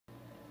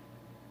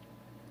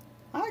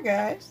Hi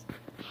guys,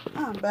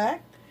 I'm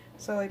back.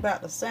 So we're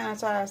about to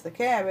sanitize the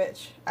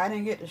cabbage. I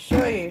didn't get to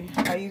show you.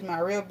 I used my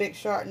real big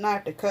sharp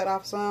knife to cut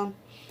off some.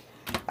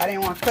 I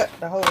didn't want to cut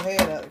the whole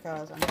head up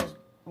because I just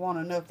want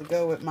enough to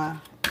go with my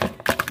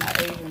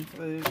Asian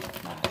food,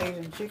 my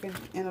Asian chicken,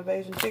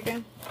 innovation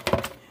chicken.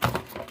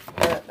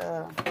 But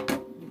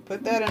you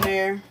put that in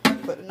there,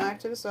 put the knife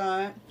to the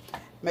side.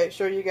 Make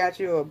sure you got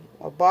you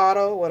a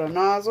bottle with a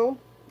nozzle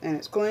and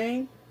it's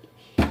clean.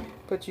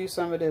 Put you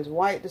some of this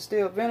white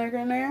distilled vinegar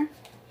in there.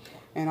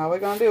 And all we're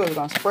going to do is we're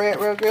going to spray it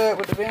real good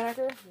with the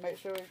vinegar. Make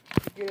sure you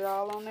get it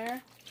all on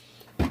there.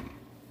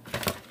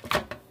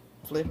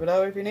 Flip it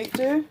over if you need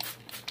to.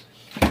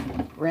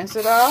 Rinse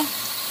it off.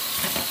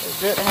 It's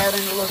good to have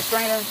it in a little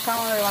strainer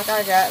corner like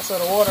I got so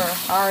the water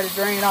already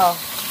drained off.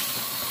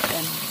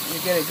 And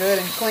you get it good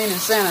and clean and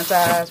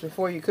sanitized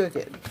before you cook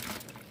it.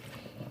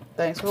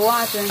 Thanks for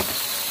watching.